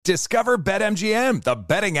Discover BetMGM, the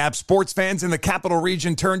betting app sports fans in the capital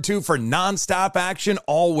region turn to for nonstop action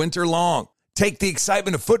all winter long. Take the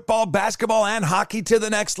excitement of football, basketball, and hockey to the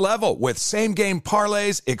next level with same-game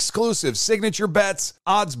parlays, exclusive signature bets,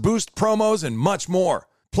 odds boost promos, and much more.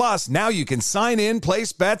 Plus, now you can sign in,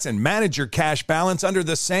 place bets, and manage your cash balance under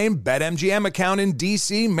the same BetMGM account in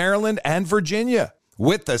D.C., Maryland, and Virginia.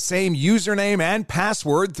 With the same username and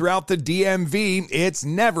password throughout the DMV, it's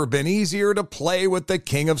never been easier to play with the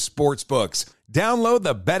king of sportsbooks. Download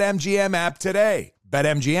the BetMGM app today.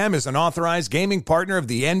 BetMGM is an authorized gaming partner of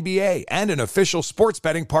the NBA and an official sports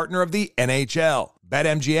betting partner of the NHL.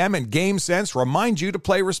 BetMGM and GameSense remind you to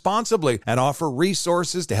play responsibly and offer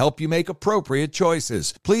resources to help you make appropriate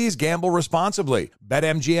choices. Please gamble responsibly.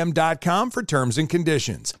 BetMGM.com for terms and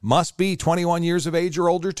conditions. Must be 21 years of age or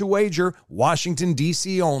older to wager. Washington,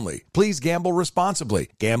 D.C. only. Please gamble responsibly.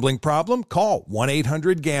 Gambling problem? Call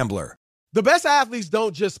 1-800-GAMBLER. The best athletes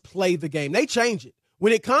don't just play the game. They change it.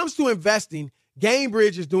 When it comes to investing,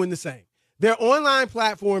 GameBridge is doing the same. Their online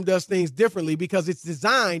platform does things differently because it's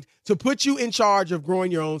designed to put you in charge of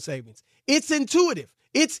growing your own savings. It's intuitive,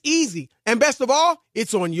 it's easy, and best of all,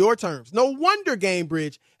 it's on your terms. No wonder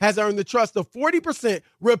GameBridge has earned the trust of 40%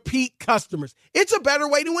 repeat customers. It's a better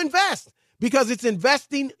way to invest because it's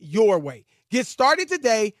investing your way. Get started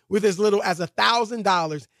today with as little as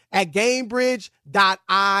 $1,000 at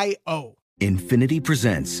GameBridge.io. Infiniti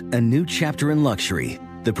presents a new chapter in luxury,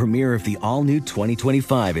 the premiere of the all-new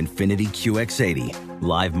 2025 Infiniti QX80,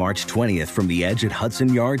 live March 20th from the Edge at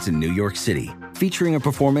Hudson Yards in New York City, featuring a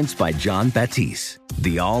performance by John Batiste.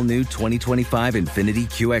 The all-new 2025 Infiniti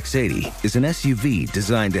QX80 is an SUV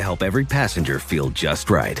designed to help every passenger feel just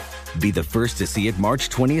right. Be the first to see it March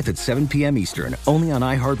 20th at 7 p.m. Eastern, only on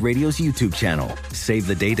iHeartRadio's YouTube channel. Save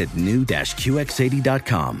the date at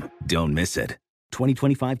new-QX80.com. Don't miss it.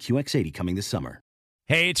 2025 QX80 coming this summer.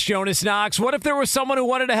 Hey, it's Jonas Knox. What if there was someone who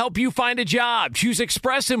wanted to help you find a job? Choose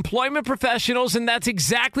Express Employment Professionals, and that's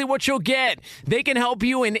exactly what you'll get. They can help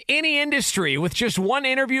you in any industry. With just one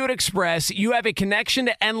interview at Express, you have a connection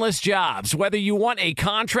to endless jobs. Whether you want a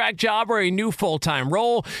contract job or a new full-time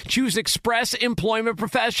role, choose Express Employment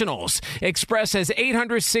Professionals. Express has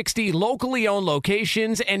 860 locally owned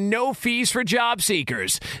locations and no fees for job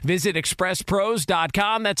seekers. Visit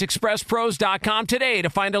expresspros.com. That's expresspros.com today to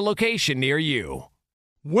find a location near you.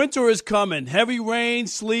 Winter is coming. Heavy rain,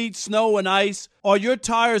 sleet, snow, and ice. Are your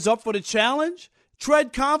tires up for the challenge?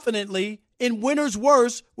 Tread confidently in winter's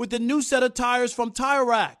worst with the new set of tires from Tire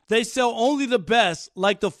Rack. They sell only the best,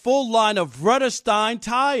 like the full line of Vredestein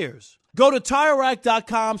tires. Go to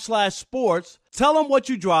TireRack.com/sports. Tell them what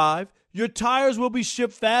you drive. Your tires will be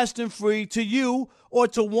shipped fast and free to you or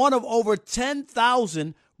to one of over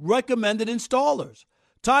 10,000 recommended installers.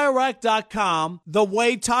 TireRack.com, the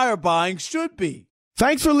way tire buying should be.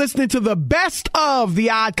 Thanks for listening to the best of the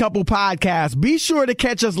Odd Couple podcast. Be sure to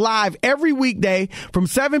catch us live every weekday from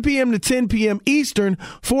 7 p.m. to 10 p.m. Eastern,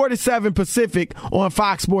 4 to 7 Pacific on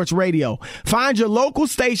Fox Sports Radio. Find your local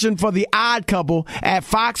station for the Odd Couple at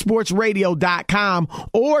foxsportsradio.com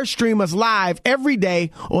or stream us live every day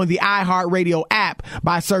on the iHeartRadio app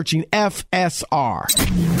by searching FSR.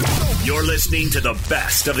 You're listening to the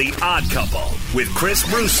best of the Odd Couple with Chris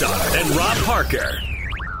Broussard and Rob Parker.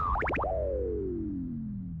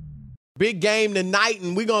 Big game tonight,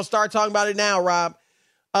 and we're going to start talking about it now, Rob.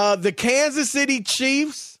 The Kansas City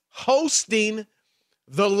Chiefs hosting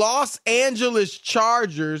the Los Angeles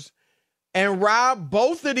Chargers. And, Rob,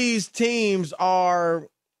 both of these teams are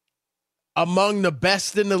among the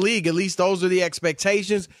best in the league. At least those are the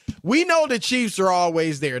expectations. We know the Chiefs are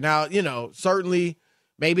always there. Now, you know, certainly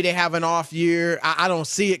maybe they have an off year. I don't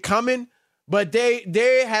see it coming. But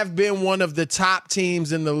they have been one of the top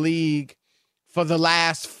teams in the league for the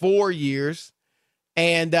last 4 years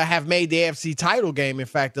and have made the AFC title game, in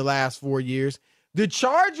fact, the last 4 years. The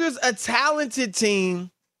Chargers, a talented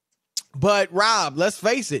team, but Rob, let's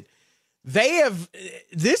face it,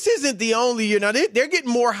 this isn't the only year. Now, they're getting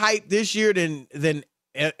more hype this year than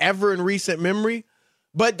ever in recent memory,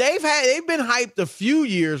 but they've been hyped a few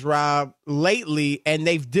years, Rob, lately, and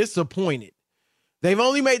they've disappointed. They've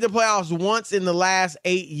only made the playoffs once in the last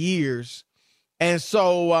 8 years, and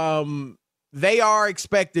so they are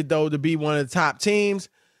expected, though, to be one of the top teams.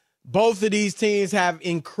 Both of these teams have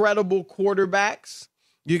incredible quarterbacks.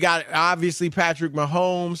 You got, obviously, Patrick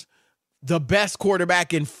Mahomes, the best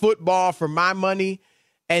quarterback in football for my money,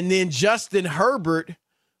 and then Justin Herbert,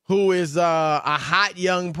 who is a hot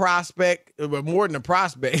young prospect, but more than a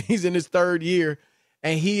prospect. He's in his third year,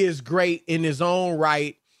 and he is great in his own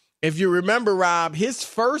right. If you remember, Rob, his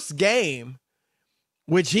first game,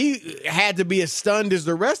 which he had to be as stunned as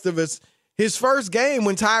the rest of us, his first game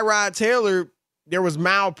when Tyrod Taylor, there was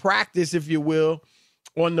malpractice, if you will,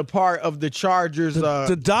 on the part of the Chargers.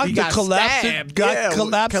 The doctor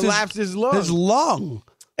collapsed his lung.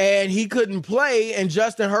 And he couldn't play, and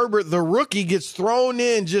Justin Herbert, the rookie, gets thrown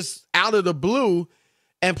in just out of the blue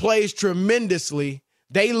and plays tremendously.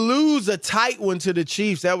 They lose a tight one to the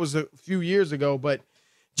Chiefs. That was a few years ago, but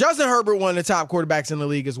Justin Herbert, one of the top quarterbacks in the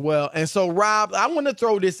league as well. And so, Rob, I want to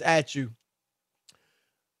throw this at you.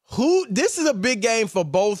 This is a big game for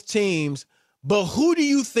both teams, but who do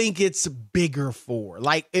you think it's bigger for?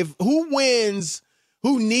 Like, who wins,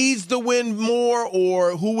 who needs to win more,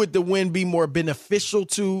 or who would the win be more beneficial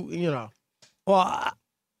to, Well,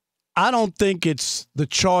 I don't think it's the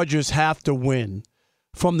Chargers have to win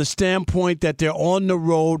from the standpoint that they're on the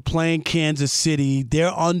road playing Kansas City.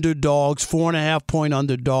 They're underdogs, 4.5-point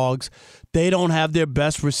underdogs. They don't have their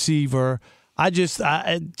best receiver.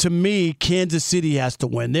 To me, Kansas City has to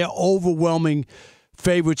win. They're overwhelming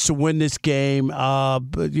favorites to win this game.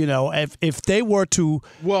 But if they were to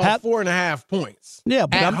have 4.5 points,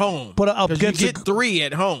 at home, but up against you get 3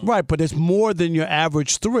 at home, right? But it's more than your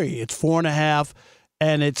average 3. It's 4.5,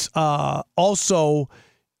 and it's also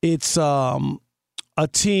a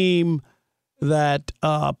team that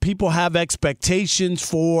people have expectations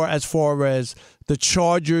for, as far as the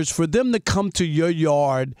Chargers, for them to come to your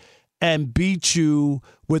yard and beat you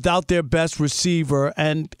without their best receiver.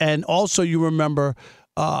 And also you remember,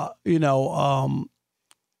 the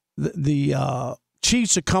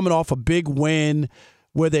Chiefs are coming off a big win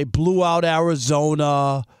where they blew out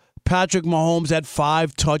Arizona. Patrick Mahomes had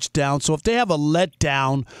 5 touchdowns. So if they have a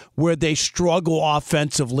letdown where they struggle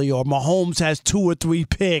offensively, or Mahomes has 2 or 3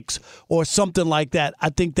 picks or something like that, I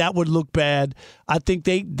think that would look bad. I think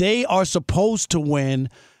they are supposed to win.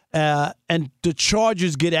 And the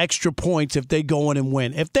Chargers get extra points if they go in and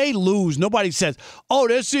win. If they lose, nobody says, oh,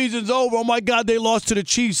 their season's over. Oh, my God, they lost to the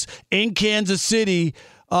Chiefs in Kansas City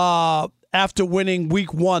after winning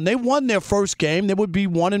week 1. They won their first game. They would be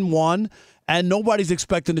 1-1, and nobody's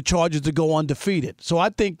expecting the Chargers to go undefeated. So I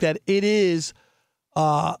think that it is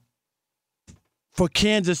for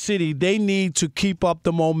Kansas City, they need to keep up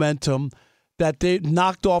the momentum that they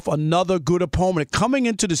knocked off another good opponent. Coming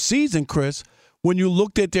into the season, Chris, when you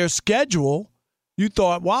looked at their schedule, you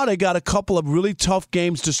thought, wow, they got a couple of really tough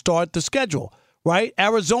games to start the schedule, right?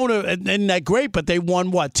 Arizona isn't that great, but they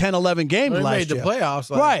won, 10, 11 games last year. They made the playoffs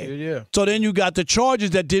last year, yeah. So then you got the Chargers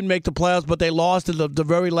that didn't make the playoffs, but they lost in the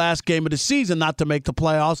very last game of the season not to make the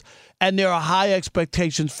playoffs, and there are high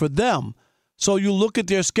expectations for them. So you look at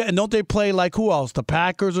their schedule, and don't they play like who else? The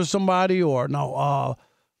Packers or somebody? Or no,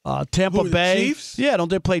 Tampa Bay? The Chiefs? Yeah, don't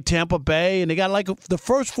they play Tampa Bay? And they got the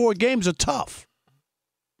first 4 games are tough.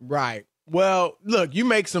 Right. Well, look, you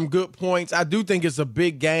make some good points. I do think it's a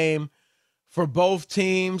big game for both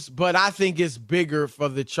teams, but I think it's bigger for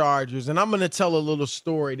the Chargers. And I'm going to tell a little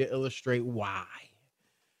story to illustrate why.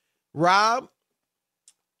 Rob,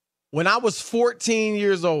 when I was 14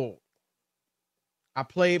 years old, I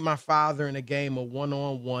played my father in a game of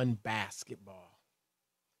one-on-one basketball.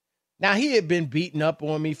 Now, he had been beating up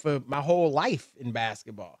on me for my whole life in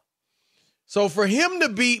basketball. So for him to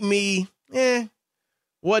beat me,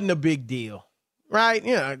 wasn't a big deal, right?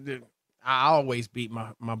 I always beat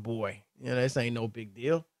my boy. This ain't no big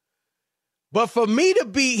deal. But for me to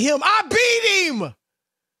beat him, I beat him.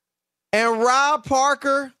 And Rob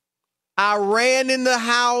Parker, I ran in the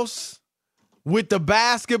house with the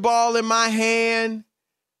basketball in my hand,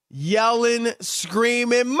 yelling,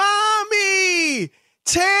 screaming, Mommy,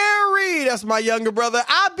 Terry, that's my younger brother,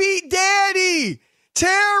 I beat Daddy.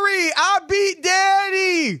 Terry, I beat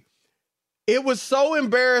Daddy. It was so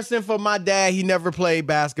embarrassing for my dad, he never played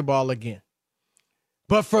basketball again.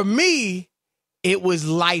 But for me, it was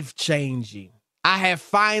life-changing. I had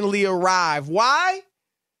finally arrived. Why?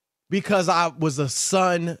 Because I was a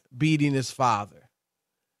son beating his father.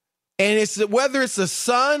 And it's whether it's a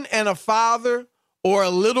son and a father or a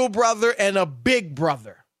little brother and a big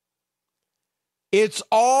brother, it's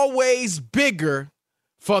always bigger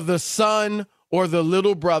for the son or the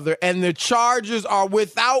little brother, and the Chargers are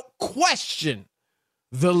without question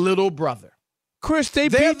the little brother. Chris, they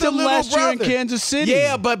beat them last year in Kansas City.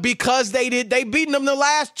 Yeah, but because they beaten them the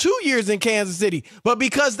last 2 years in Kansas City. But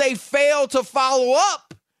because they failed to follow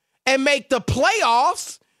up and make the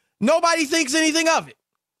playoffs, nobody thinks anything of it.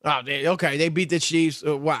 Oh, okay, they beat the Chiefs.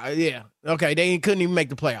 Wow, yeah. Okay, they couldn't even make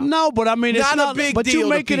the playoffs. No, but I mean, it's not a big but deal. You're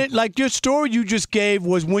making it like your story you just gave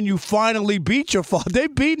was when you finally beat your father.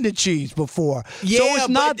 They've beaten the Chiefs before. Yeah, so it's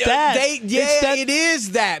not that. It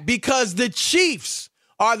is that because the Chiefs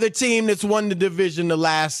are the team that's won the division the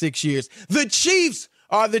last 6 years. The Chiefs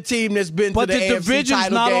are the team that's been but to the AFC division's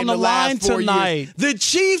title not game on the last line 4 tonight. years. The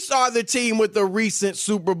Chiefs are the team with the recent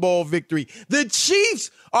Super Bowl victory. The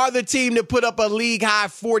Chiefs are the team that put up a league-high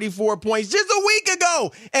 44 points just a week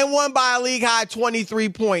ago and won by a league-high 23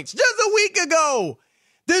 points just a week ago.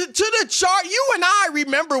 You and I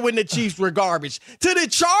remember when the Chiefs were garbage. To the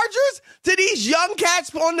Chargers, to these young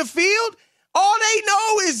cats on the field, all they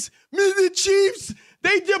know is the Chiefs.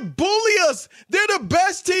 They just bully us. They're the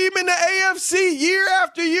best team in the AFC year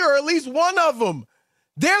after year, or at least one of them.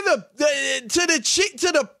 They're to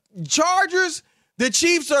the Chargers. The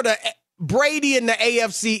Chiefs are the Brady in the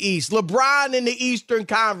AFC East, LeBron in the Eastern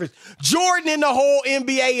Conference, Jordan in the whole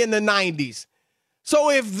NBA in the 90s. So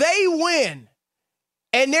if they win.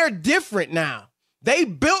 And they're different now. They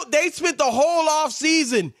spent the whole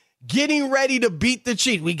offseason getting ready to beat the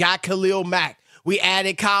Chiefs. We got Khalil Mack. We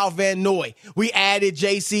added Kyle Van Noy. We added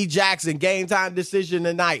J.C. Jackson. Game time decision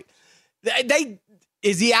tonight.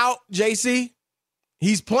 Is he out, J.C.?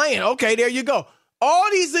 He's playing. Okay, there you go.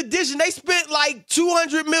 All these additions, they spent like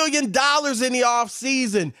 $200 million in the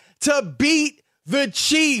offseason to beat the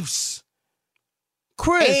Chiefs.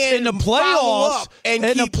 Chris, in the playoffs,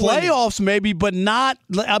 maybe, but not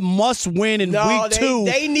a must win in week 2.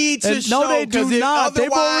 They need to show. No, they do not. They've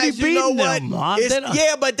already beaten them.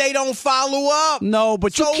 Yeah, but they don't follow up. No,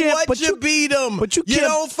 but you can't. But you beat them. But you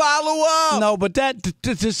don't follow up. No, but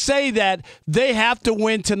to say that they have to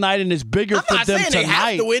win tonight and it's bigger for them tonight. I'm not saying they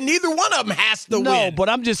have to win. Neither one of them has to win. No, but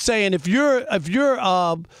I'm just saying if you're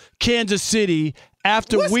Kansas City.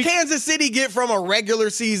 What's Kansas City get from a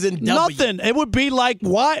regular season W? Nothing. It would be like,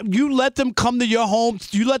 why you let them come to your home,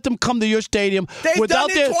 you let them come to your stadium. They've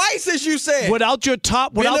done it twice, as you said. Without your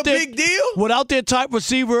top, big deal? Without their top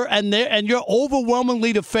receiver, and you're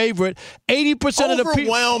overwhelmingly the favorite. 80% of the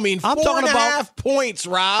people. Overwhelming. 4.5 points,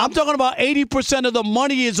 Rob. I'm talking about 80% of the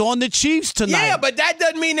money is on the Chiefs tonight. Yeah, but that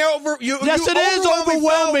doesn't mean they're over. Yes, it is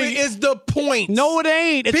overwhelming. Is the point? No, it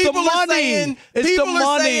ain't. It's the money. People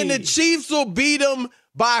are saying the Chiefs will beat them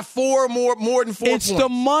by more than 4 points. It's the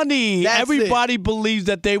money. Everybody believes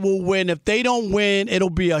that they will win. If they don't win, it'll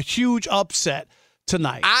be a huge upset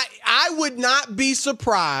tonight. I would not be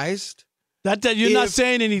surprised. That you're not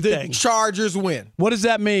saying anything. The Chargers win. What does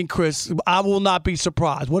that mean, Chris? I will not be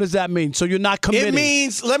surprised. What does that mean? So you're not committing. It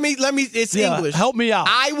means let me. It's English. Help me out.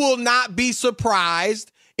 I will not be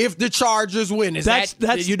surprised if the Chargers win. You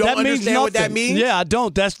don't understand what that means? Yeah, I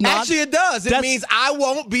don't. That's not. Actually, it does. It means I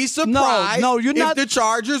won't be surprised if the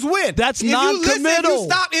Chargers win. That's non-committal. If you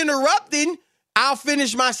stop interrupting, I'll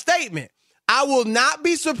finish my statement. I will not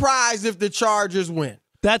be surprised if the Chargers win.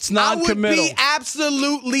 That's non-committal. I would be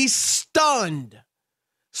absolutely stunned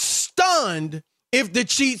if the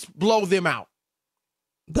Chiefs blow them out.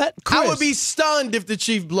 Chris, I would be stunned if the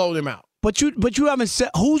Chiefs blow them out. But you haven't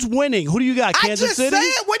said who's winning. Who do you got? Kansas City?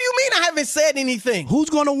 Said, what do you mean I haven't said anything?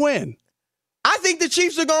 Who's going to win? I think the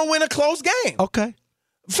Chiefs are going to win a close game. Okay.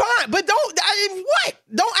 Fine, but don't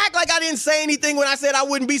act like I didn't say anything when I said I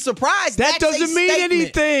wouldn't be surprised. That doesn't mean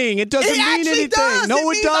anything. It doesn't mean anything. Does.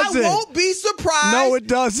 No, it doesn't. I won't be surprised. No, it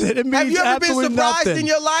doesn't. It means Have you ever been surprised nothing. in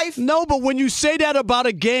your life? No, but when you say that about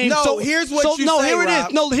a game, here's what you say, here it Rob.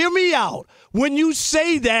 is. No, hear me out. When you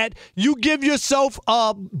say that, you give yourself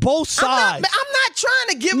both sides. I'm not trying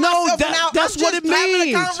to give myself an out. That's what it means.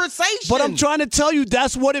 Having a conversation. But I'm trying to tell you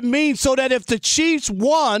that's what it means, so that if the Chiefs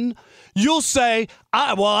won, you'll say,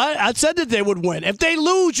 I said that they would win. If they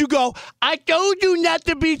lose, you go, I told you not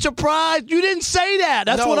to be surprised. You didn't say that.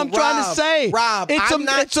 That's what I'm trying to say. Rob,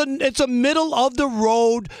 it's a middle of the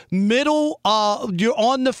road, you're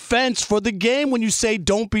on the fence for the game when you say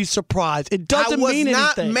don't be surprised. It doesn't mean anything. I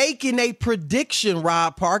was not making a prediction,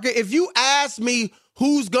 Rob Parker. If you asked me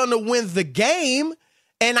who's going to win the game,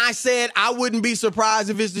 and I said I wouldn't be surprised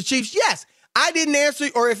if it's the Chiefs, yes. I didn't answer,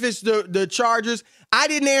 or if it's the Chargers, I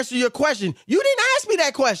didn't answer your question. You didn't ask me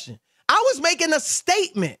that question. I was making a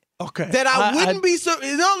statement that I wouldn't be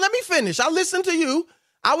let me finish. I listened to you.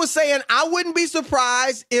 I was saying I wouldn't be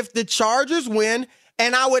surprised if the Chargers win,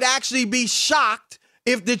 and I would actually be shocked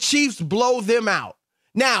if the Chiefs blow them out.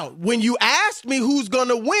 Now, when you asked me who's going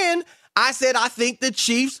to win, I said I think the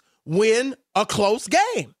Chiefs win a close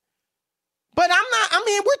game. But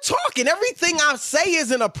we're talking. Everything I say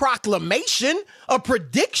isn't a proclamation, a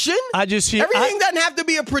prediction. Everything doesn't have to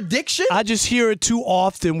be a prediction. I just hear it too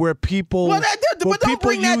often where people. Well, don't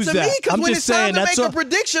bring that to me, because when it's time to make a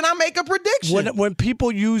prediction, I make a prediction. When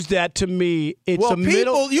people use that to me, it's a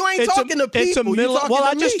middle. People, you ain't talking to people. It's a middle. Well,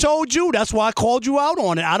 I just told you. That's why I called you out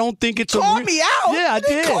on it. I don't think it's call me out. Yeah, I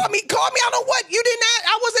did. Call me out on what? You didn't.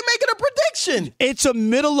 I wasn't making a prediction. It's a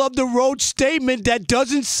middle of the road statement that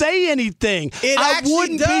doesn't say anything. I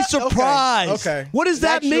wouldn't be surprised. Okay. What does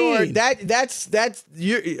that mean? That's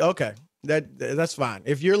you. Okay. That's fine.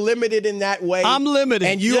 If you're limited in that way, I'm limited,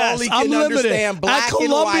 and you only can understand black and white. At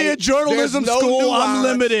Columbia Journalism School, I'm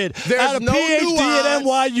limited. At a PhD at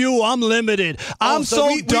NYU, I'm limited. I'm so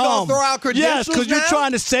dumb. We gonna throw out credentials because you're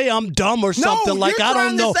trying to say I'm dumb or something. Like I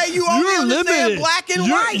don't know. You're limited. Black and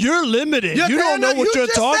white. You're limited. You don't know what you're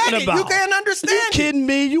talking about. You can't understand. You kidding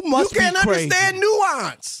me? You must be crazy. You can't understand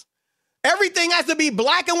nuance. Everything has to be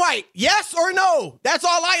black and white. Yes or no. That's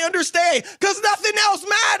all I understand, because nothing else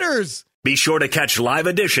matters. Be sure to catch live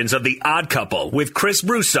editions of The Odd Couple with Chris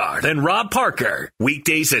Broussard and Rob Parker.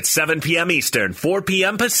 Weekdays at 7 p.m. Eastern, 4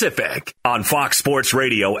 p.m. Pacific on Fox Sports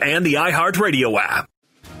Radio and the iHeartRadio app.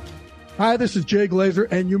 Hi, this is Jay Glazer,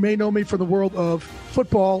 and you may know me from the world of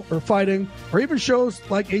football or fighting or even shows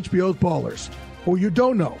like HBO's Ballers. What you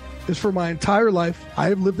don't know is for my entire life, I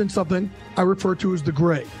have lived in something I refer to as the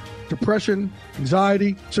gray. Depression,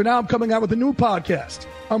 anxiety. So now I'm coming out with a new podcast,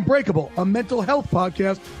 Unbreakable, a mental health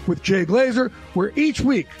podcast with Jay Glazer, where each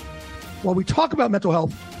week, while we talk about mental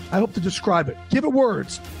health, I hope to describe it, give it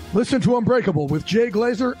words. Listen to Unbreakable with Jay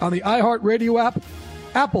Glazer on the iHeartRadio app,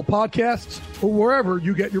 Apple Podcasts, or wherever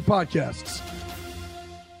you get your podcasts.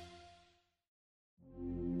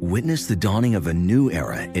 Witness the dawning of a new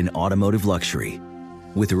era in automotive luxury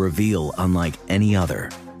with a reveal unlike any other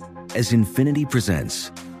as Infiniti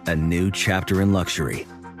presents a new chapter in luxury,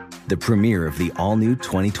 the premiere of the all-new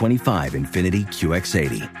 2025 Infiniti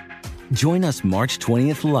QX80. Join us March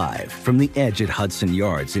 20th live from the Edge at Hudson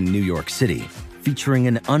Yards in New York City, featuring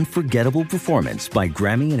an unforgettable performance by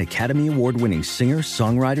Grammy and Academy Award-winning singer,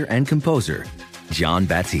 songwriter, and composer, Jon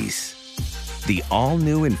Batiste. The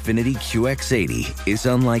all-new Infiniti QX80 is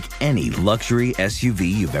unlike any luxury SUV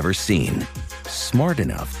you've ever seen. Smart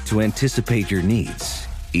enough to anticipate your needs,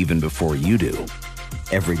 even before you do.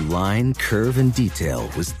 Every line, curve, and detail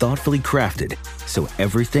was thoughtfully crafted, so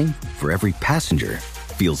everything for every passenger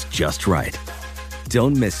feels just right.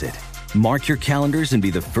 Don't miss it. Mark your calendars and be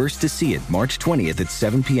the first to see it March 20th at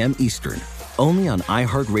 7 p.m. Eastern, only on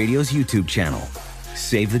iHeartRadio's YouTube channel.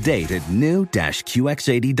 Save the date at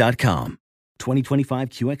new-QX80.com. 2025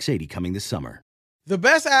 QX80 coming this summer. The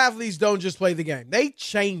best athletes don't just play the game. They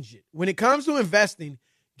change it. When it comes to investing,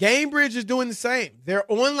 GameBridge is doing the same. Their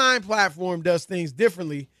online platform does things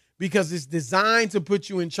differently because it's designed to put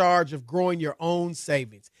you in charge of growing your own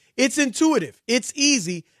savings. It's intuitive, it's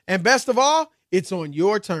easy, and best of all, it's on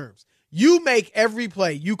your terms. You make every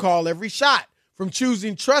play, you call every shot, from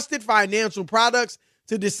choosing trusted financial products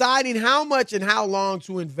to deciding how much and how long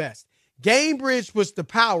to invest. GameBridge puts the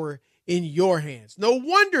power in your hands. No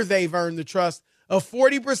wonder they've earned the trust of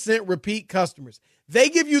 40% repeat customers. They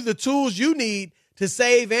give you the tools you need to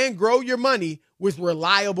save and grow your money with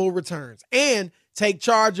reliable returns and take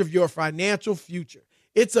charge of your financial future.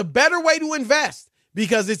 It's a better way to invest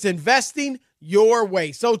because it's investing your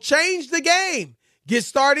way. So change the game. Get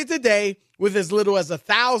started today with as little as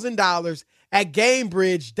 $1,000 at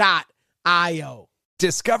GameBridge.io.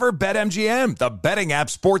 Discover BetMGM, the betting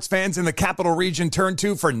app sports fans in the capital region turn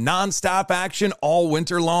to for nonstop action all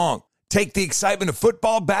winter long. Take the excitement of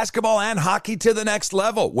football, basketball, and hockey to the next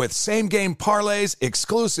level with same-game parlays,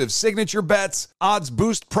 exclusive signature bets, odds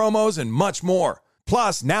boost promos, and much more.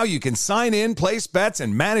 Plus, now you can sign in, place bets,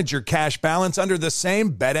 and manage your cash balance under the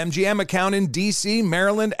same BetMGM account in D.C.,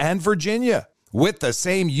 Maryland, and Virginia. With the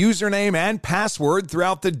same username and password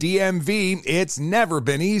throughout the DMV, it's never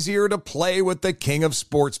been easier to play with the king of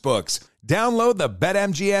sportsbooks. Download the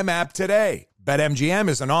BetMGM app today. BetMGM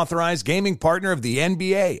is an authorized gaming partner of the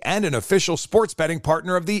NBA and an official sports betting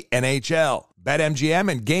partner of the NHL.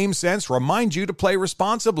 BetMGM and GameSense remind you to play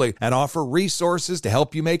responsibly and offer resources to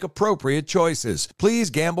help you make appropriate choices.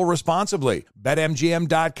 Please gamble responsibly.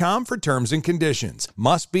 BetMGM.com for terms and conditions.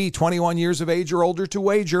 Must be 21 years of age or older to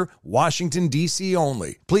wager. Washington, D.C.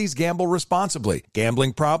 only. Please gamble responsibly.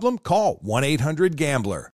 Gambling problem? Call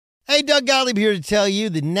 1-800-GAMBLER. Hey, Doug Gottlieb here to tell you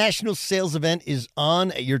the national sales event is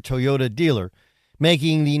on at your Toyota dealer,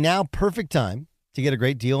 making the now perfect time to get a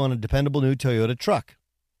great deal on a dependable new Toyota truck,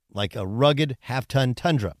 like a rugged half-ton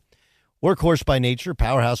Tundra. Workhorse by nature,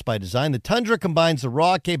 powerhouse by design, the Tundra combines the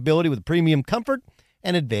raw capability with premium comfort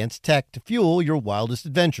and advanced tech to fuel your wildest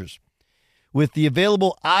adventures. With the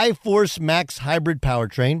available iForce Max hybrid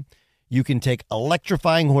powertrain, you can take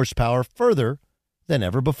electrifying horsepower further than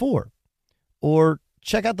ever before. Or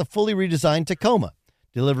check out the fully redesigned Tacoma.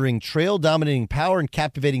 Delivering trail-dominating power and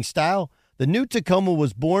captivating style, the new Tacoma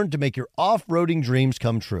was born to make your off-roading dreams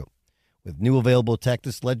come true. With new available tech,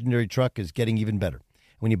 this legendary truck is getting even better.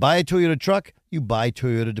 When you buy a Toyota truck, you buy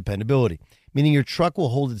Toyota dependability, meaning your truck will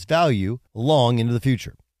hold its value long into the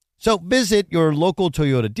future. So visit your local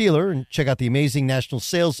Toyota dealer and check out the amazing national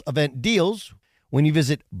sales event deals when you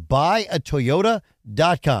visit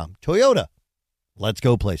buyatoyota.com. Toyota, let's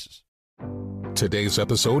go places. Today's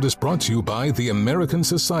episode is brought to you by the American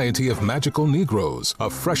Society of Magical Negroes, a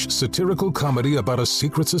fresh satirical comedy about a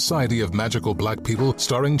secret society of magical black people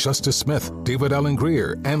starring Justice Smith, David Alan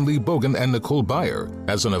Grier, Ann Lee Bogan, and Nicole Byer.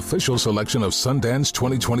 As an official selection of Sundance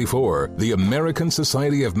 2024, the American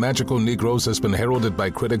Society of Magical Negroes has been heralded by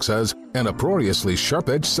critics as an uproariously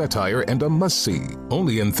sharp-edged satire and a must-see.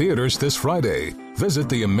 Only in theaters this Friday. Visit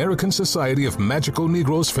the American Society of Magical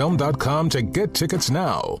Negroes Film.com to get tickets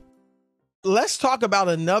now. Let's talk about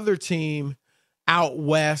another team out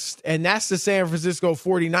west, and that's the San Francisco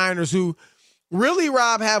 49ers, who really,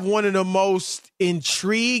 Rob, have one of the most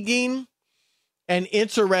intriguing and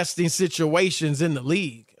interesting situations in the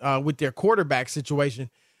league with their quarterback situation.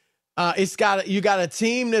 You got a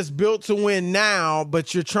team that's built to win now,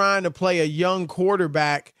 but you're trying to play a young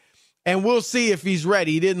quarterback, and we'll see if he's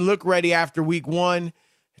ready. He didn't look ready after week one.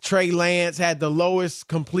 Trey Lance had the lowest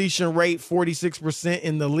completion rate, 46%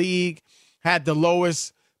 in the league. Had the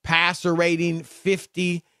lowest passer rating,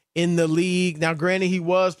 50 in the league. Now, granted, he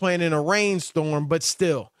was playing in a rainstorm, but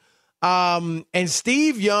still. And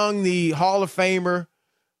Steve Young, the Hall of Famer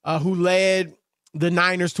who led the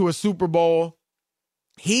Niners to a Super Bowl,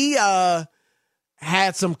 he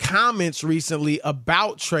had some comments recently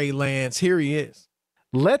about Trey Lance. Here he is.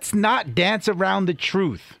 Let's not dance around the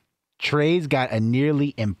truth. Trey's got a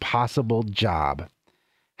nearly impossible job.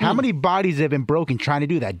 How many bodies have been broken trying to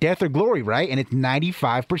do that? Death or glory, right? And it's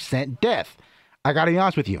 95% death. I got to be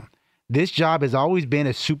honest with you. This job has always been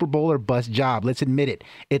a Super Bowl or bust job. Let's admit it.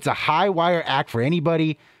 It's a high wire act for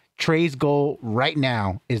anybody. Trey's goal right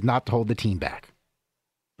now is not to hold the team back.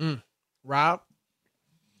 Rob?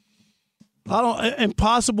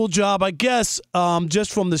 Impossible job, I guess,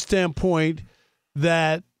 just from the standpoint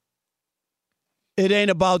that it ain't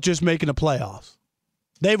about just making the playoffs.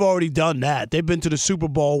 They've already done that. They've been to the Super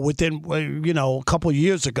Bowl within, a couple of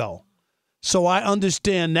years ago. So I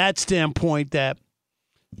understand that standpoint that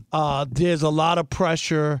there's a lot of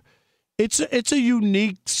pressure. It's a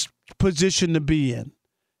unique position to be in.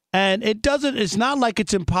 And it's not like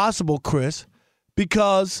it's impossible, Chris,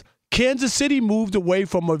 because Kansas City moved away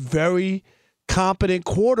from a very competent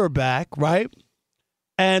quarterback, right?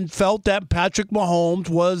 And felt that Patrick Mahomes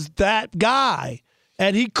was that guy.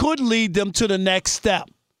 And he could lead them to the next step.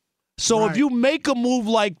 So If you make a move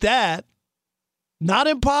like that, not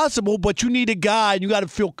impossible, but you need a guy, and you got to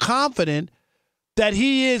feel confident that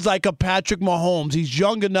he is like a Patrick Mahomes. He's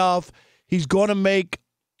young enough. He's going to make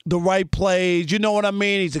the right plays. You know what I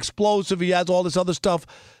mean? He's explosive. He has all this other stuff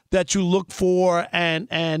that you look for,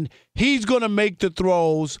 and he's going to make the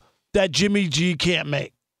throws that Jimmy G can't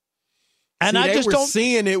make. And I just don't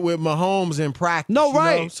seeing it with Mahomes in practice. No,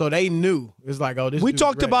 right. You know? So they knew. It's like, this. We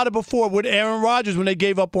talked about it before with Aaron Rodgers when they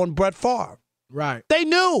gave up on Brett Favre. Right. They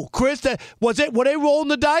knew, Chris. Were they rolling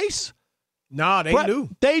the dice? No, they knew.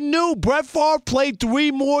 They knew. Brett Favre played 3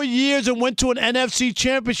 more years and went to an NFC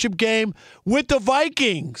Championship game with the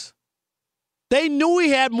Vikings. They knew he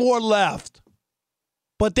had more left,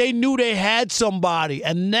 but they knew they had somebody,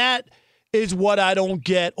 and that is what I don't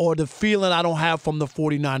get, or the feeling I don't have from the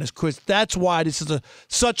 49ers, Chris. That's why this is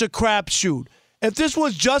such a crapshoot. If this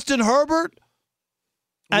was Justin Herbert,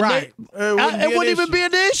 it wouldn't even be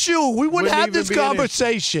an issue. We wouldn't have this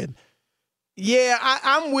conversation. Yeah,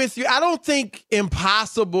 I'm with you. I don't think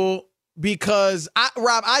impossible because,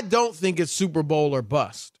 Rob, I don't think it's Super Bowl or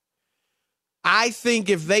bust. I think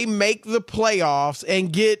if they make the playoffs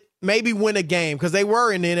and maybe win a game, because they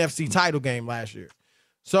were in the NFC title game last year.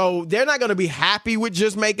 So they're not going to be happy with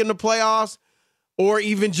just making the playoffs or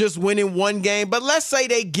even just winning one game. But let's say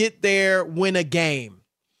they get there, win a game,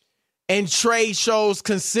 and Trey shows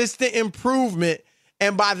consistent improvement.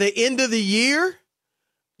 And by the end of the year,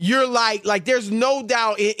 you're like there's no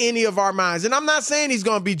doubt in any of our minds. And I'm not saying he's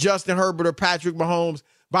going to be Justin Herbert or Patrick Mahomes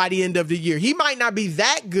by the end of the year. He might not be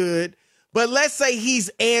that good, but let's say he's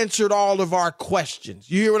answered all of our questions.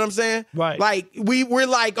 You hear what I'm saying? Right. Like, we're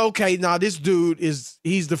like, okay, now this dude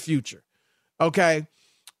he's the future. Okay?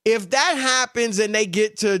 If that happens and they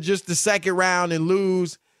get to just the second round and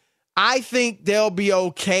lose, I think they'll be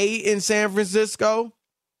okay in San Francisco.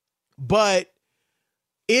 But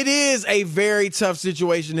it is a very tough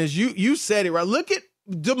situation. As you said it, right? Look at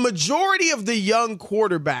the majority of the young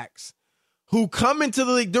quarterbacks who come into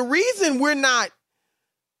the league, the reason we're not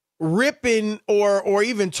ripping or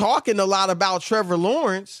even talking a lot about Trevor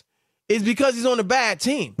Lawrence is because he's on a bad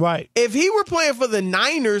team. Right. If he were playing for the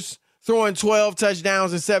Niners, throwing 12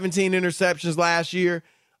 touchdowns and 17 interceptions last year,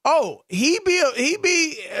 he'd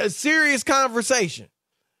be a serious conversation,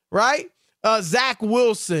 right? Zach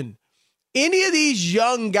Wilson, any of these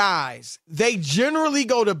young guys, they generally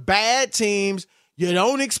go to bad teams. You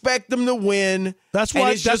don't expect them to win. That's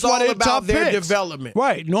why it's just all about their development.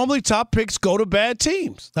 Right. Normally top picks go to bad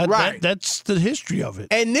teams. That's the history of it.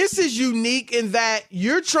 And this is unique in that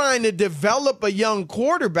you're trying to develop a young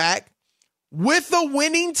quarterback with a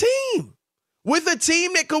winning team, with a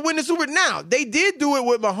team that could win the Super Bowl. Now, they did do it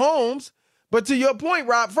with Mahomes, but to your point,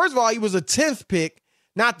 Rob, first of all, he was a 10th pick,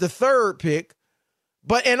 not the 3rd pick.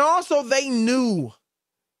 And also they knew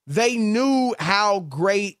how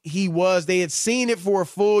great he was. They had seen it for a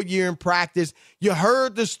full year in practice. You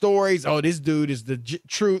heard the stories. Oh, this dude is the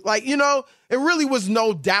truth. It really was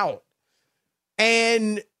no doubt.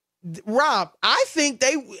 And Rob, I think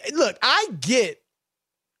I get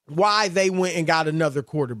why they went and got another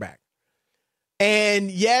quarterback.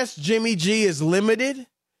 And yes, Jimmy G is limited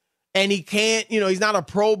and he can't, he's not a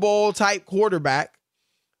Pro Bowl type quarterback.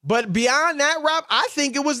 But beyond that, Rob, I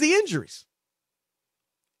think it was the injuries.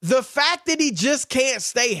 The fact that he just can't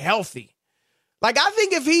stay healthy. I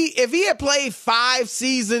think if he had played 5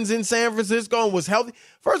 seasons in San Francisco and was healthy,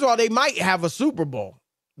 first of all, they might have a Super Bowl.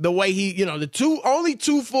 The way he, only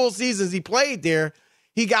 2 full seasons he played there,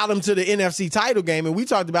 he got them to the NFC title game. And we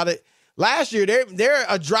talked about it last year. They're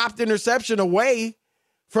a dropped interception away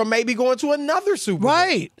from maybe going to another Super Bowl.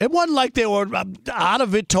 Right. It wasn't like they were out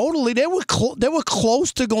of it totally. They were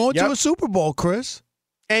close to going to a Super Bowl, Chris.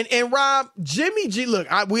 And Rob, Jimmy G, look,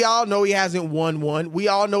 we all know he hasn't won one. We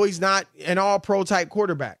all know he's not an all-pro type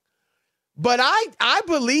quarterback. But I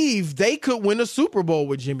believe they could win a Super Bowl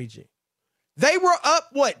with Jimmy G. They were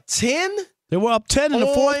up, 10? They were up 10 in the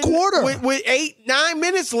fourth quarter. With 8-9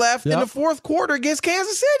 minutes left in the fourth quarter against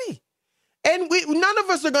Kansas City. And none of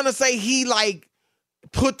us are going to say he,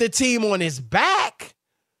 put the team on his back.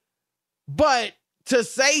 But to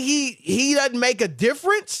say he doesn't make a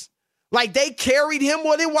difference, they carried him,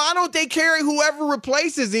 why don't they carry whoever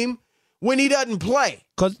replaces him when he doesn't play?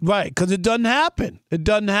 Because it doesn't happen. It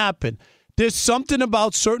doesn't happen. There's something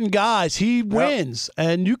about certain guys. He wins,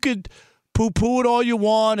 and you could poo-poo it all you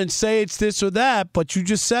want and say it's this or that, but you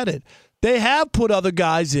just said it. They have put other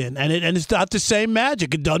guys in, and it's not the same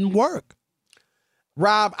magic. It doesn't work.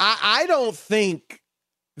 Rob, I don't think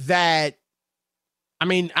that –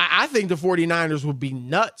 I think the 49ers would be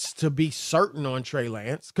nuts to be certain on Trey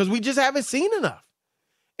Lance because we just haven't seen enough.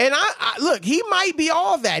 And look, he might be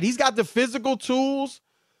all that. He's got the physical tools.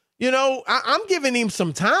 I'm giving him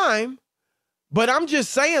some time, but I'm just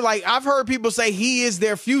saying, I've heard people say he is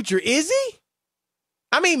their future. Is he?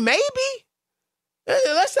 Maybe.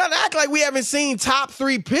 Let's not act like we haven't seen top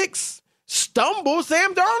 3 picks stumble.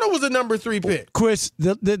 Sam Darnold was a number 3 pick. Chris,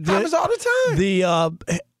 happens all the time.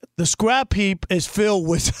 The scrap heap is filled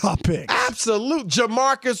with top picks. Absolute.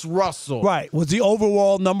 Jamarcus Russell. Right. Was the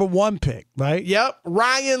overall number 1 pick, right? Yep.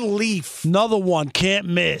 Ryan Leaf. Another one. Can't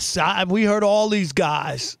miss. We heard all these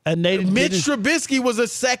guys. And they didn't. Mitch Trubisky was a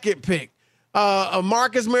 2nd pick.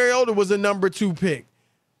 Marcus Mariota was a number 2 pick.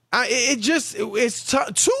 It's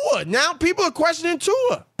Tua. Now people are questioning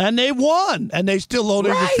Tua. And they won. And they still don't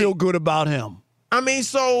even feel good about him.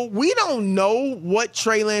 So we don't know what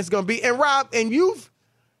Trey Lance is going to be. And Rob, and you've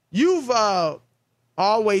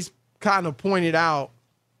always kind of pointed out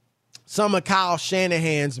some of Kyle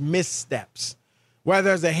Shanahan's missteps, whether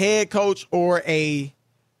as a head coach or a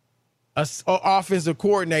offensive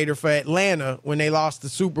coordinator for Atlanta when they lost the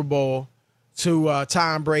Super Bowl to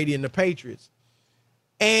Tom Brady and the Patriots.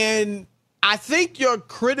 And I think your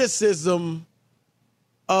criticism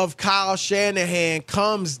of Kyle Shanahan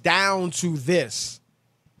comes down to this.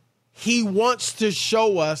 He wants to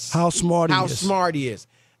show us how smart he is.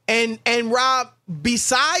 And Rob,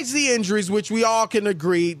 besides the injuries, which we all can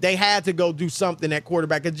agree, they had to go do something at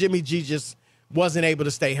quarterback because Jimmy G just wasn't able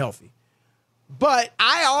to stay healthy. But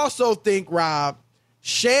I also think, Rob,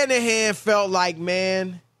 Shanahan felt like,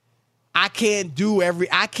 man, I can't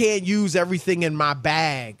use everything in my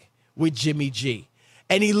bag with Jimmy G.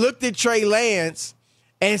 And he looked at Trey Lance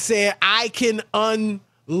and said, I can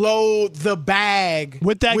unload the bag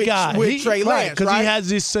with that guy. With Trey Lance,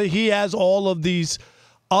 because he has all of these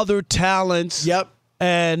other talents. Yep.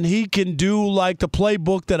 And he can do like the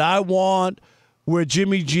playbook that I want where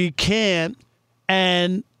Jimmy G can't.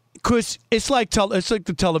 And Chris, it's like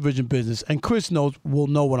the television business, and Chris will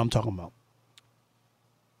know what I'm talking about.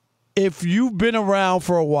 if you've been around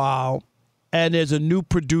for a while and there's a new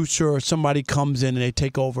producer or somebody comes in and they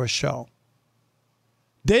take over a show,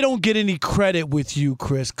 they don't get any credit with you,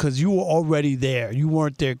 Chris, because you were already there. You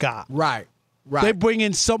weren't their guy. Right. They bring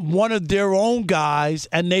in one of their own guys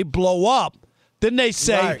and they blow up. Then they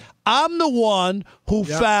say, I'm the one who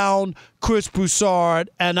found Chris Broussard,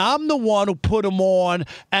 and I'm the one who put him on,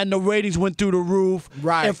 and the ratings went through the roof.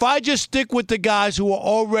 Right. If I just stick with the guys who are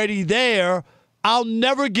already there, I'll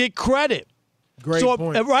never get credit. Great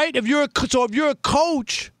point. Right? If you're a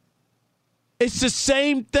coach, it's the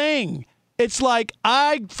same thing. It's like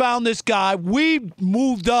I found this guy. We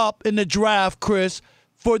moved up in the draft, Chris,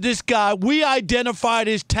 for this guy. We identified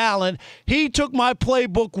his talent. He took my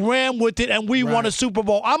playbook, ran with it, and we won a Super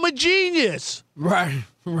Bowl. I'm a genius. Right.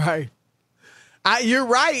 You're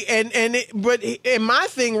right. But my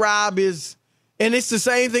thing, Rob, is, and it's the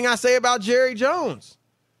same thing I say about Jerry Jones.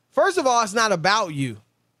 First of all, it's not about you.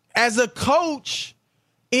 As a coach,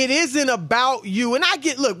 it isn't about you. And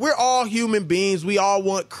look, we're all human beings. We all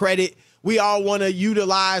want credit. We all want to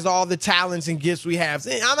utilize all the talents and gifts we have.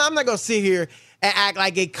 I'm not going to sit here and act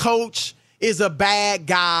like a coach is a bad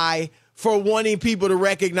guy for wanting people to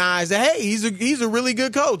recognize that, hey, he's a really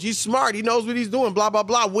good coach. He's smart. He knows what he's doing, blah, blah,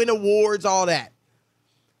 blah, win awards, all that.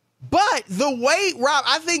 But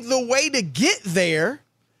I think the way to get there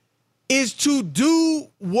is to do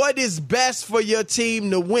what is best for your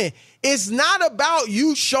team to win. It's not about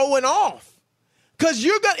you showing off. Because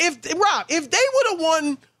if they would have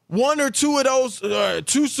won one or two of those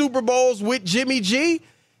 2 Super Bowls with Jimmy G,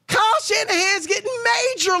 Kyle Shanahan's getting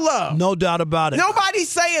major love. No doubt about it. Nobody's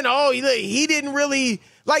saying, he didn't really,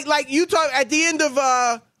 like you talk at the end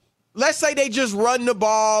of, let's say they just run the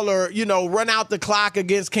ball or, run out the clock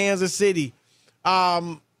against Kansas City.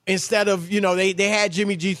 Instead of, they had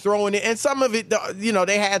Jimmy G throwing it. And some of it,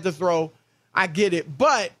 they had to throw. I get it.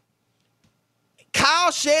 But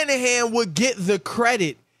Kyle Shanahan would get the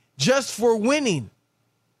credit just for winning.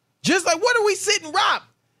 Just like, what are we sitting, Rob?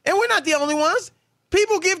 And we're not the only ones.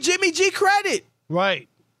 People give Jimmy G credit. Right.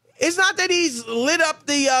 It's not that he's lit up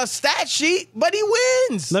the stat sheet, but he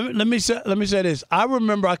wins. Let me say this. I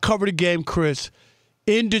remember I covered a game, Chris,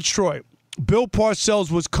 in Detroit. Bill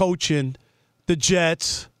Parcells was coaching the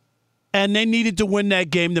Jets, and they needed to win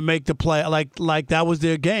that game to make the play. Like that was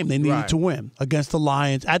their game. They needed to win against the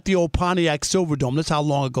Lions at the old Pontiac Silverdome. That's how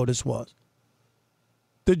long ago this was.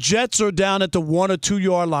 The Jets are down at the 1 or 2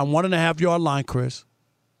 yard line, 1.5 yard line, Chris.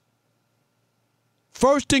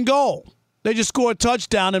 First and goal. They just score a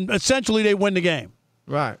touchdown, and essentially they win the game.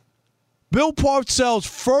 Right. Bill Parcells'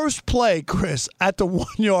 first play, Chris, at the 1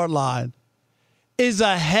 yard line is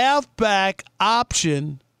a halfback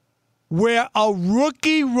option where a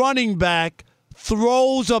rookie running back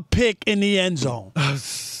throws a pick in the end zone.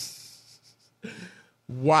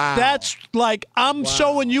 Wow. That's like, I'm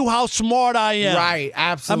showing you how smart I am. Right,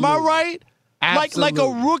 absolutely. Am I right? Like a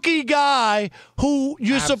rookie guy who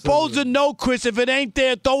you're supposed to know, Chris, if it ain't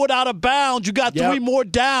there, throw it out of bounds. You got 3 more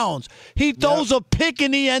downs. He throws a pick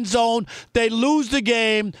in the end zone. They lose the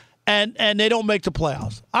game, and they don't make the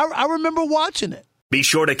playoffs. I remember watching it. Be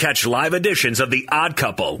sure to catch live editions of The Odd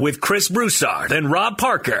Couple with Chris Broussard and Rob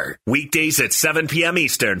Parker. Weekdays at 7 p.m.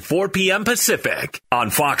 Eastern, 4 p.m. Pacific on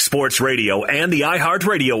Fox Sports Radio and the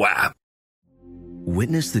iHeartRadio app.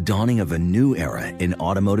 Witness the dawning of a new era in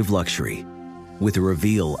automotive luxury with a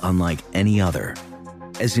reveal unlike any other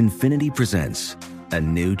as Infiniti presents a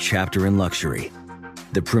new chapter in luxury,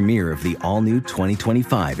 the premiere of the all-new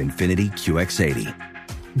 2025 Infiniti QX80.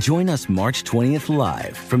 Join us March 20th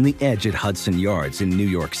live from the Edge at Hudson Yards in New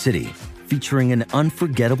York City, featuring an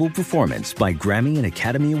unforgettable performance by Grammy and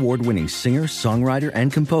Academy Award-winning singer, songwriter,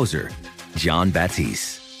 and composer, Jon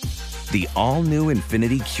Batiste. The all-new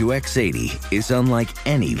Infiniti QX80 is unlike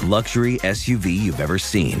any luxury SUV you've ever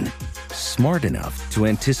seen. Smart enough to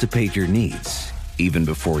anticipate your needs, even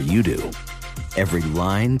before you do. Every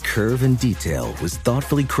line, curve, and detail was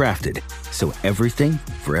thoughtfully crafted, so everything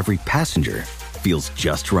for every passenger feels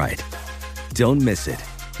just right. Don't miss it.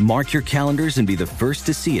 Mark your calendars and be the first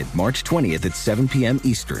to see it March 20th at 7 p.m.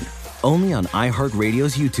 Eastern, only on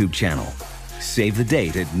iHeartRadio's YouTube channel. Save the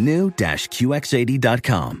date at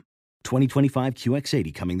new-QX80.com. 2025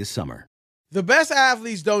 QX80 coming this summer. The best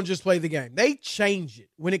athletes don't just play the game. They change it.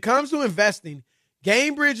 When it comes to investing,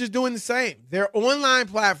 GameBridge is doing the same. Their online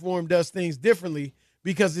platform does things differently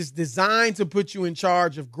because it's designed to put you in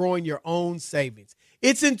charge of growing your own savings.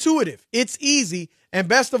 It's intuitive, it's easy, and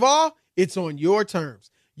best of all, it's on your terms.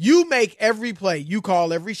 You make every play, you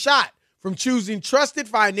call every shot, from choosing trusted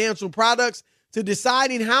financial products to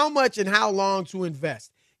deciding how much and how long to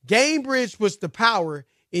invest. GameBridge puts the power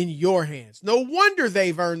in your hands. No wonder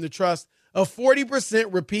they've earned the trust of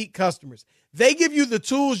 40% repeat customers. They give you the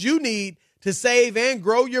tools you need to save and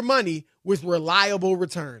grow your money with reliable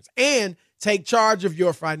returns and take charge of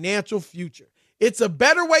your financial future. It's a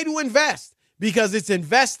better way to invest because it's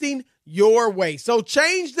investing your way. So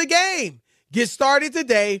change the game. Get started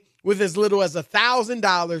today with as little as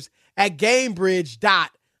 $1,000 at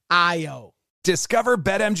GameBridge.io. Discover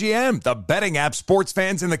BetMGM, the betting app sports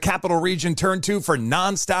fans in the capital region turn to for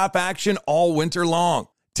nonstop action all winter long.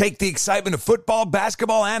 Take the excitement of football,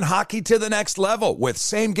 basketball, and hockey to the next level with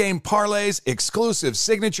same-game parlays, exclusive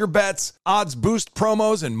signature bets, odds boost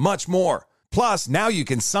promos, and much more. Plus, now you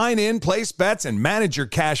can sign in, place bets, and manage your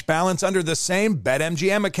cash balance under the same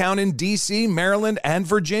BetMGM account in D.C., Maryland, and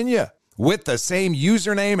Virginia. With the same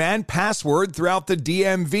username and password throughout the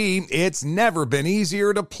DMV, it's never been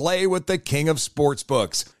easier to play with the king of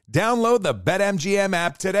sportsbooks. Download the BetMGM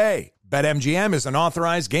app today. BetMGM is an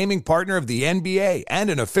authorized gaming partner of the NBA and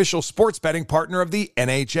an official sports betting partner of the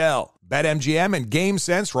NHL. BetMGM and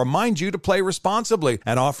GameSense remind you to play responsibly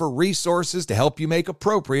and offer resources to help you make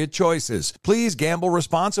appropriate choices. Please gamble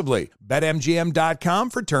responsibly. BetMGM.com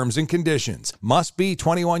for terms and conditions. Must be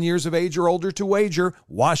 21 years of age or older to wager.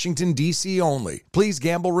 Washington, D.C. only. Please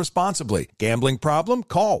gamble responsibly. Gambling problem?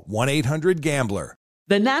 Call 1-800-GAMBLER.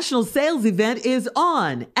 The national sales event is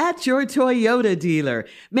on at your Toyota dealer,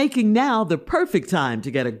 making now the perfect time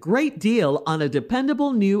to get a great deal on a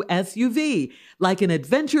dependable new SUV, like an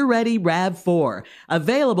adventure-ready RAV4.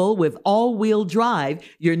 Available with all-wheel drive,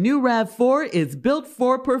 your new RAV4 is built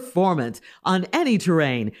for performance on any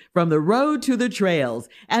terrain, from the road to the trails,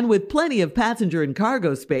 and with plenty of passenger and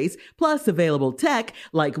cargo space, plus available tech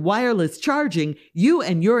like wireless charging, you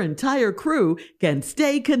and your entire crew can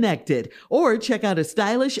stay connected. Or check out a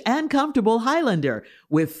stylish and comfortable Highlander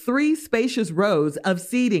with 3 spacious rows of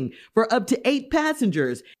seating for up to 8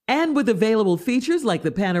 passengers. And with available features like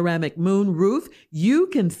the panoramic moon roof, you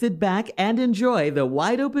can sit back and enjoy the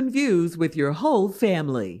wide open views with your whole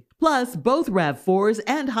family. Plus, both RAV4s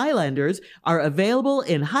and Highlanders are available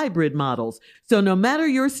in hybrid models. So no matter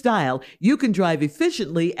your style, you can drive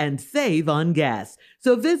efficiently and save on gas.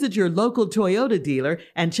 So visit your local Toyota dealer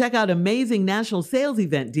and check out amazing national sales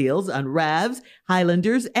event deals on RAVs,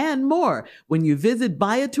 Highlanders, and more when you visit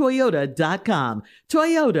buyatoyota.com.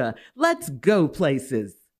 Toyota, let's go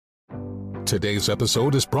places. Today's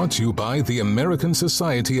episode is brought to you by the American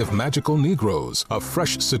Society of Magical Negroes, a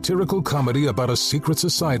fresh satirical comedy about a secret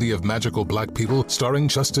society of magical black people starring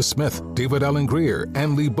Justice Smith, David Allen Greer,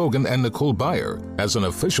 Ann Lee Bogan, and Nicole Byer. As an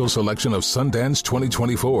official selection of Sundance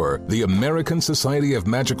 2024, the American Society of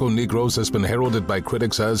Magical Negroes has been heralded by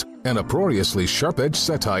critics as an uproariously sharp-edged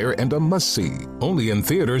satire and a must-see. Only in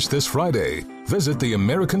theaters this Friday. Visit the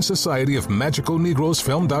American Society of Magical Negroes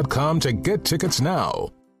Film.com to get tickets now.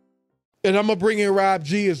 And I'm going to bring in Rob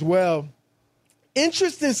G as well.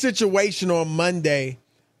 Interesting situation on Monday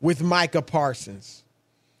with Micah Parsons.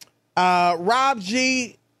 Rob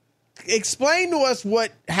G, explain to us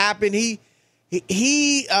what happened. He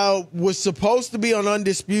was supposed to be on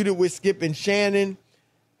Undisputed with Skip and Shannon,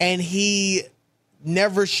 and he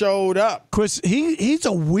never showed up. Chris, he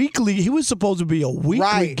was supposed to be a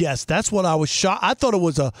weekly guest. That's what I was shocked. I thought it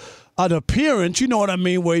was an appearance, you know what I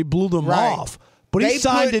mean, where he blew them off. But he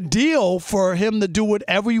signed a deal for him to do it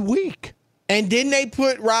every week. And didn't they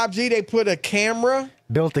put, Rob G, they put a camera?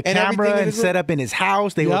 Built a camera and set up in his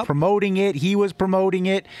house. They were promoting it. He was promoting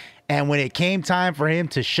it. And when it came time for him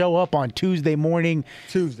to show up on Tuesday morning,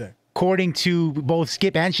 according to both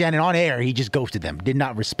Skip and Shannon on air, he just ghosted them. Did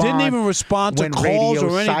not respond. Didn't even respond to calls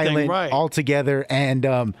or anything. Silent altogether. And,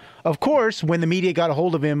 of course, when the media got a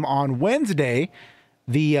hold of him on Wednesday,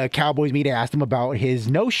 the Cowboys media asked him about his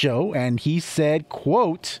no-show, and he said,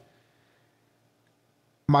 quote,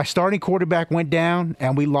 "My starting quarterback went down,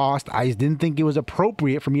 and we lost. I just didn't think it was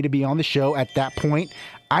appropriate for me to be on the show at that point.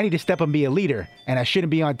 I need to step up and be a leader, and I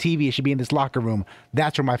shouldn't be on TV. It should be in this locker room.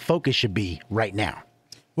 That's where my focus should be right now."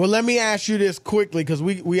 Well, let me ask you this quickly, because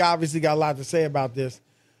we obviously got a lot to say about this.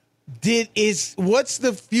 What's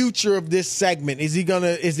the future of this segment? Is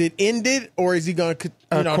it ended, or is he gonna?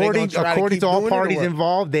 According to all parties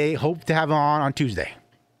involved, they hope to have him on Tuesday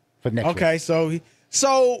for next week. Okay, so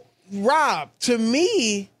Rob, to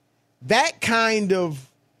me, that kind of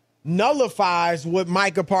nullifies what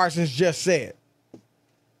Micah Parsons just said.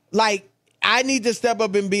 Like, I need to step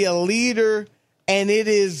up and be a leader, and it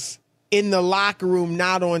is in the locker room,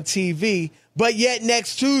 not on TV. But yet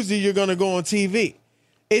next Tuesday, you're going to go on TV.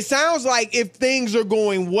 It sounds like if things are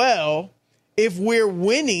going well, if we're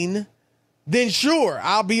winning, then sure,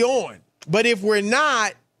 I'll be on. But if we're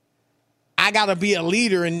not, I got to be a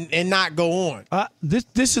leader and not go on. This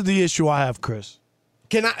is the issue I have, Chris.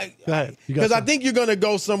 Can I? Go ahead. Because I think you're going to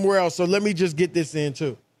go somewhere else. So let me just get this in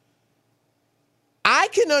too. I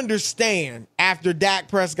can understand after Dak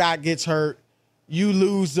Prescott gets hurt, you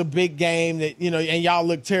lose a big game that, and y'all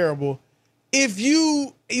look terrible. If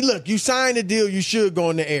you signed a deal, you should go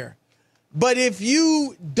in the air. But if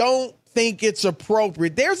you don't think it's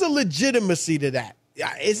appropriate, there's a legitimacy to that.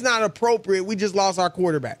 It's not appropriate. We just lost our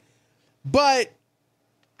quarterback. But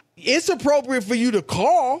it's appropriate for you to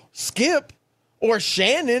call Skip or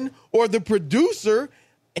Shannon or the producer,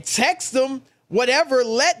 text them, whatever,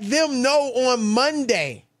 let them know on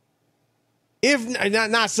Monday. If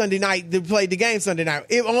not Sunday night, they played the game Sunday night.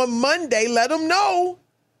 If on Monday, let them know,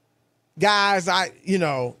 guys, blah,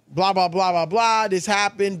 blah, blah, blah, blah, this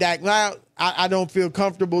happened, Dak, I don't feel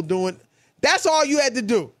comfortable doing. That's all you had to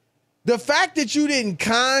do. The fact that you didn't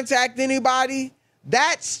contact anybody,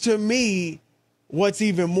 that's, to me, what's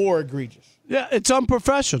even more egregious. Yeah, it's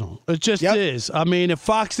unprofessional. It just is. I mean, if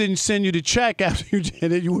Fox didn't send you the check after you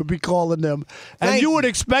did it, you would be calling them. And you would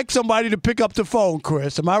expect somebody to pick up the phone,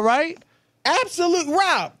 Chris. Am I right? Absolutely.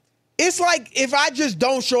 Rob, it's like if I just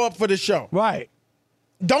don't show up for the show. Right.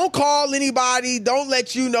 Don't call anybody. Don't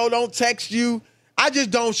let you know. Don't text you. I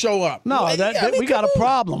just don't show up. No, we got a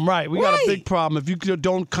problem. Right. We got a big problem if you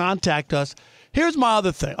don't contact us. Here's my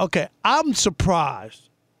other thing. Okay, I'm surprised.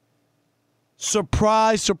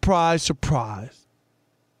 Surprise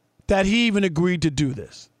that he even agreed to do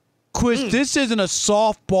this. Chris, this isn't a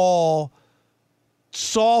softball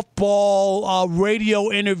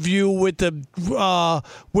radio interview with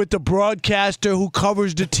the broadcaster who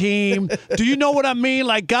covers the team. Do you know what I mean?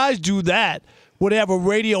 Like, guys do that. Would have a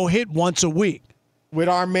radio hit once a week. With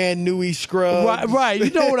our man Newey Scruggs. Right.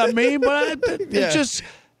 You know what I mean? But it's just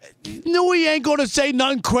Newey ain't going to say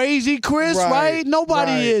nothing crazy, Chris, right?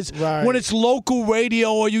 Nobody is. Right. When it's local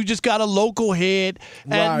radio or you just got a local hit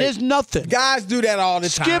and there's nothing. Guys do that all the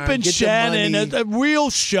time. Skip and Shannon, a real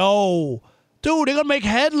show. Dude, they're going to make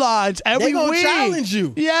headlines every week. They're going to challenge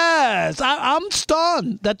you. Yes. I'm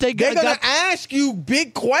stunned that they're going to ask you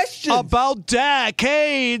big questions. About Dak.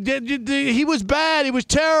 Hey, he was bad. He was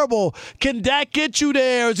terrible. Can Dak get you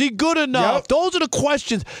there? Is he good enough? Yep. Those are the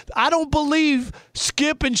questions. I don't believe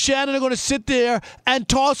Skip and Shannon are going to sit there and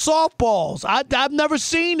toss softballs. I've never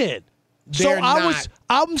seen it.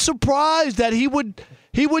 I'm surprised that he would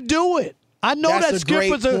do it. I know that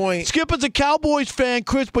Skip is a Cowboys fan,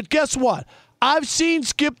 Chris, but guess what? I've seen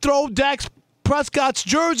Skip throw Dak Prescott's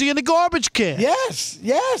jersey in the garbage can.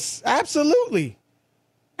 Yes, absolutely.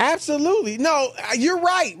 Absolutely. No, you're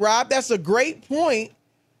right, Rob. That's a great point.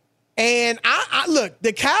 And I look,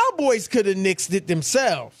 the Cowboys could have nixed it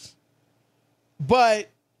themselves.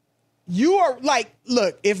 But you are like,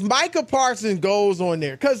 look, if Micah Parsons goes on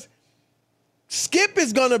there, because Skip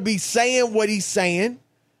is going to be saying what he's saying.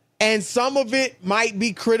 And some of it might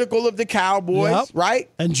be critical of the Cowboys, right?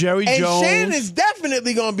 And Jerry Jones. And Shannon's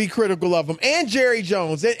definitely going to be critical of them. And Jerry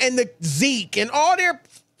Jones and the Zeke and all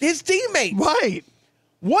his teammates. Right.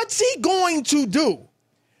 What's he going to do?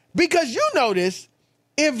 Because you notice,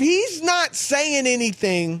 if he's not saying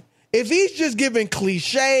anything, if he's just giving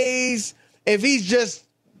cliches, if he's just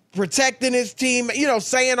protecting his team,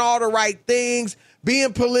 saying all the right things,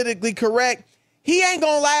 being politically correct, he ain't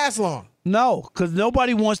going to last long. No, because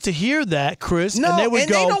nobody wants to hear that, Chris. No, and they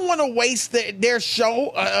don't want to waste their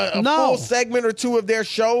show, a full segment or two of their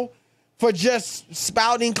show for just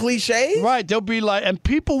spouting cliches. Right. They'll be like, and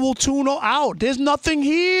people will tune out. There's nothing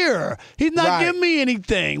here. He's not giving me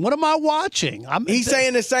anything. What am I watching? He's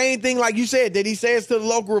saying the same thing like you said. Did he say it to the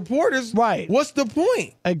local reporters? Right. What's the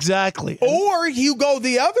point? Exactly. Or you go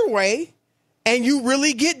the other way and you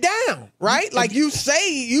really get down, right? Like you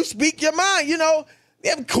speak your mind,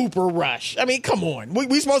 Cooper Rush. I mean, come on.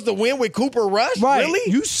 We supposed to win with Cooper Rush? Right.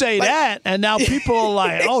 Really? You say that, and now people are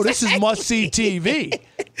like, oh, this is must-see TV.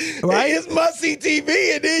 Right? It's must-see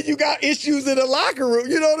TV, and then you got issues in the locker room.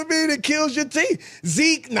 You know what I mean? It kills your team.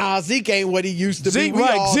 Zeke ain't what he used to be.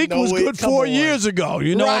 Zeke was good 4 years ago.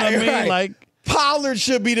 You know what I mean? Right. Like Pollard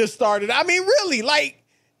should be the starter. I mean, really, like,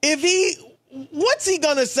 what's he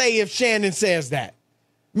going to say if Shannon says that?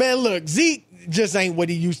 Man, look, Zeke just ain't what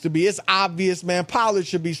he used to be. It's obvious, man. Pollard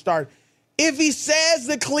should be started. If he says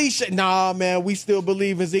the cliche, nah, man, we still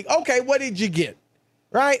believe in Zeke. Okay, what did you get?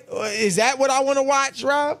 Right? Is that what I want to watch,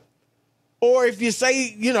 Rob? Or if you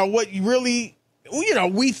say, what you really,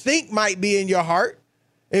 we think might be in your heart,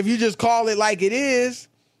 if you just call it like it is,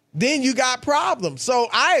 then you got problems. So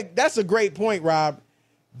that's a great point, Rob.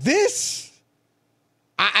 It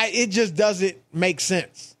just doesn't make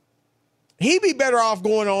sense. He'd be better off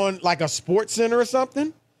going on like a Sports Center or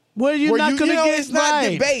something Well, you're not going to get it's not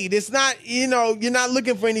debate. It's not, you're not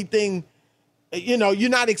looking for anything, you're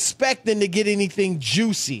not expecting to get anything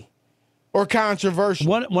juicy or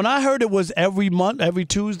controversial. When I heard it was every month, every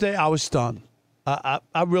Tuesday, I was stunned. I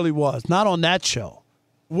really was. Not on that show.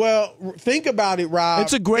 Well, think about it, Rob.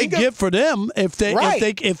 It's a great gift for them if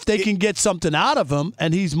they can get something out of him,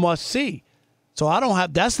 and he's must see. So I don't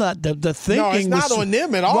have. That's not the thinking. No, it's not on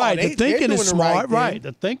them at all. Right, the thinking is smart. Right,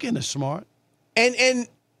 the thinking is smart. And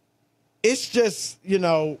it's just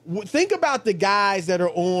think about the guys that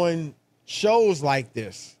are on shows like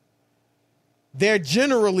this. They're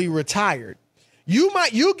generally retired. You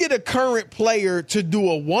get a current player to do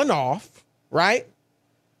a one-off, right?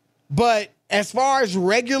 But as far as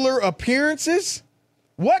regular appearances,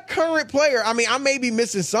 what current player? I mean, I may be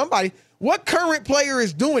missing somebody. What current player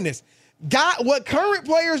is doing this? What current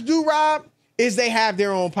players do, Rob, is they have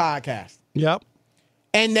their own podcast. Yep.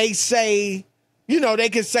 And they say, they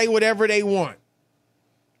can say whatever they want.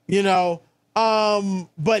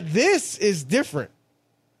 But this is different.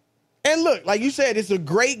 And look, like you said, it's a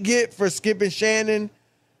great get for Skip and Shannon.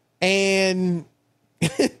 And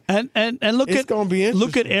look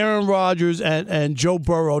at Aaron Rodgers and Joe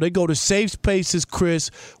Burrow. They go to safe spaces, Chris,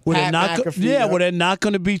 where they're not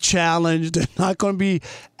going to be challenged. They're not going to be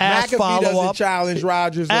asked follow up. Doesn't challenge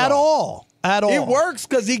Rodgers at all. It works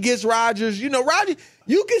because he gets Rodgers. Rodgers,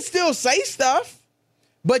 you can still say stuff,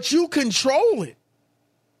 but you control it.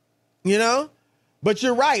 But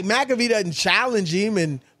you're right. McAfee doesn't challenge him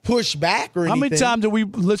and push back or anything. How many times do we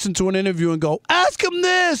listen to an interview and go, ask him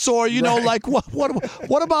this, or like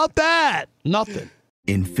what about that? Nothing.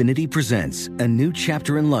 Infiniti presents a new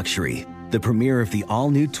chapter in luxury, the premiere of the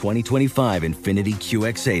all-new 2025 Infiniti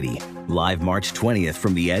QX80, live March 20th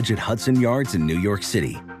from the Edge at Hudson Yards in New York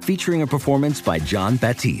City, featuring a performance by John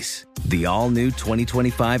Batiste. The all-new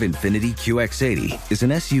 2025 Infiniti QX80 is an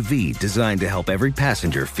SUV designed to help every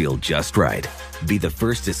passenger feel just right. Be the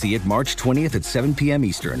first to see it March 20th at 7 p.m.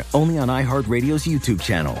 Eastern, only on iHeartRadio's YouTube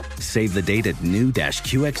channel. Save the date at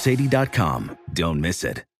new-QX80.com. Don't miss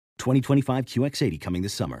it. 2025 QX80 coming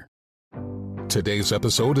this summer. Today's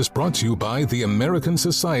episode is brought to you by the American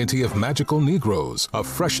Society of Magical Negroes, a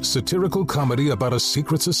fresh satirical comedy about a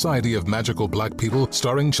secret society of magical black people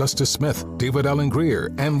starring Justice Smith, David Allen Greer,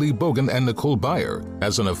 Ann Lee Bogan, and Nicole Byer.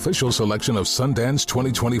 As an official selection of Sundance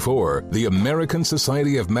 2024, the American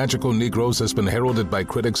Society of Magical Negroes has been heralded by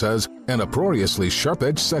critics as an uproariously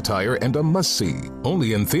sharp-edged satire and a must-see.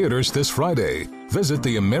 Only in theaters this Friday. Visit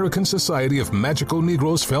the American Society of Magical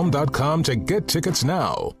Negroes Film.com to get tickets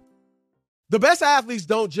now. The best athletes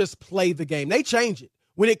don't just play the game. They change it.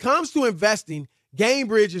 When it comes to investing,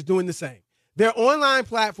 GameBridge is doing the same. Their online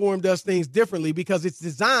platform does things differently because it's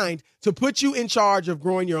designed to put you in charge of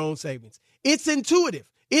growing your own savings. It's intuitive.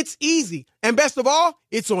 It's easy. And best of all,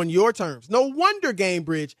 it's on your terms. No wonder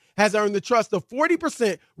GameBridge has earned the trust of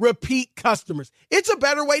 40% repeat customers. It's a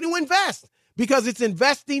better way to invest because it's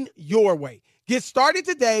investing your way. Get started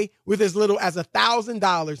today with as little as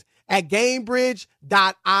 $1,000 at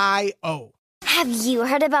GameBridge.io. Have you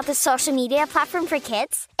heard about the social media platform for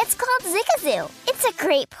kids? It's called Zigazoo. It's a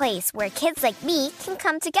great place where kids like me can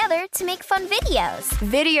come together to make fun videos.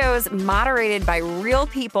 Videos moderated by real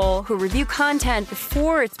people who review content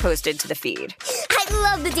before it's posted to the feed. I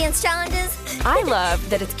love the dance challenges. I love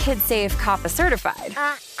that it's Kid Safe COPPA certified.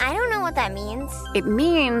 I don't know what that means. It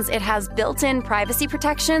means it has built-in privacy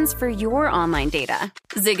protections for your online data.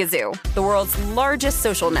 Zigazoo, the world's largest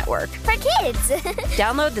social network. For kids.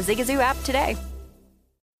 Download the Zigazoo app today.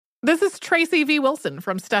 This is Tracy V. Wilson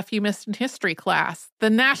from Stuff You Missed in History class.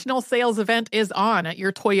 The national sales event is on at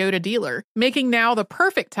your Toyota dealer, making now the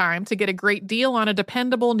perfect time to get a great deal on a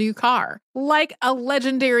dependable new car. Like a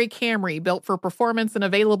legendary Camry built for performance and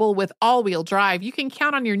available with all-wheel drive, you can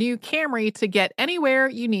count on your new Camry to get anywhere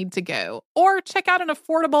you need to go. Or check out an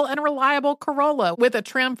affordable and reliable Corolla with a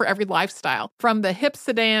trim for every lifestyle. From the hip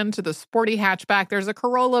sedan to the sporty hatchback, there's a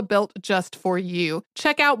Corolla built just for you.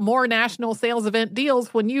 Check out more national sales event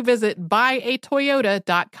deals when you visit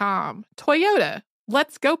buyatoyota.com. Toyota,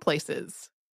 let's go places.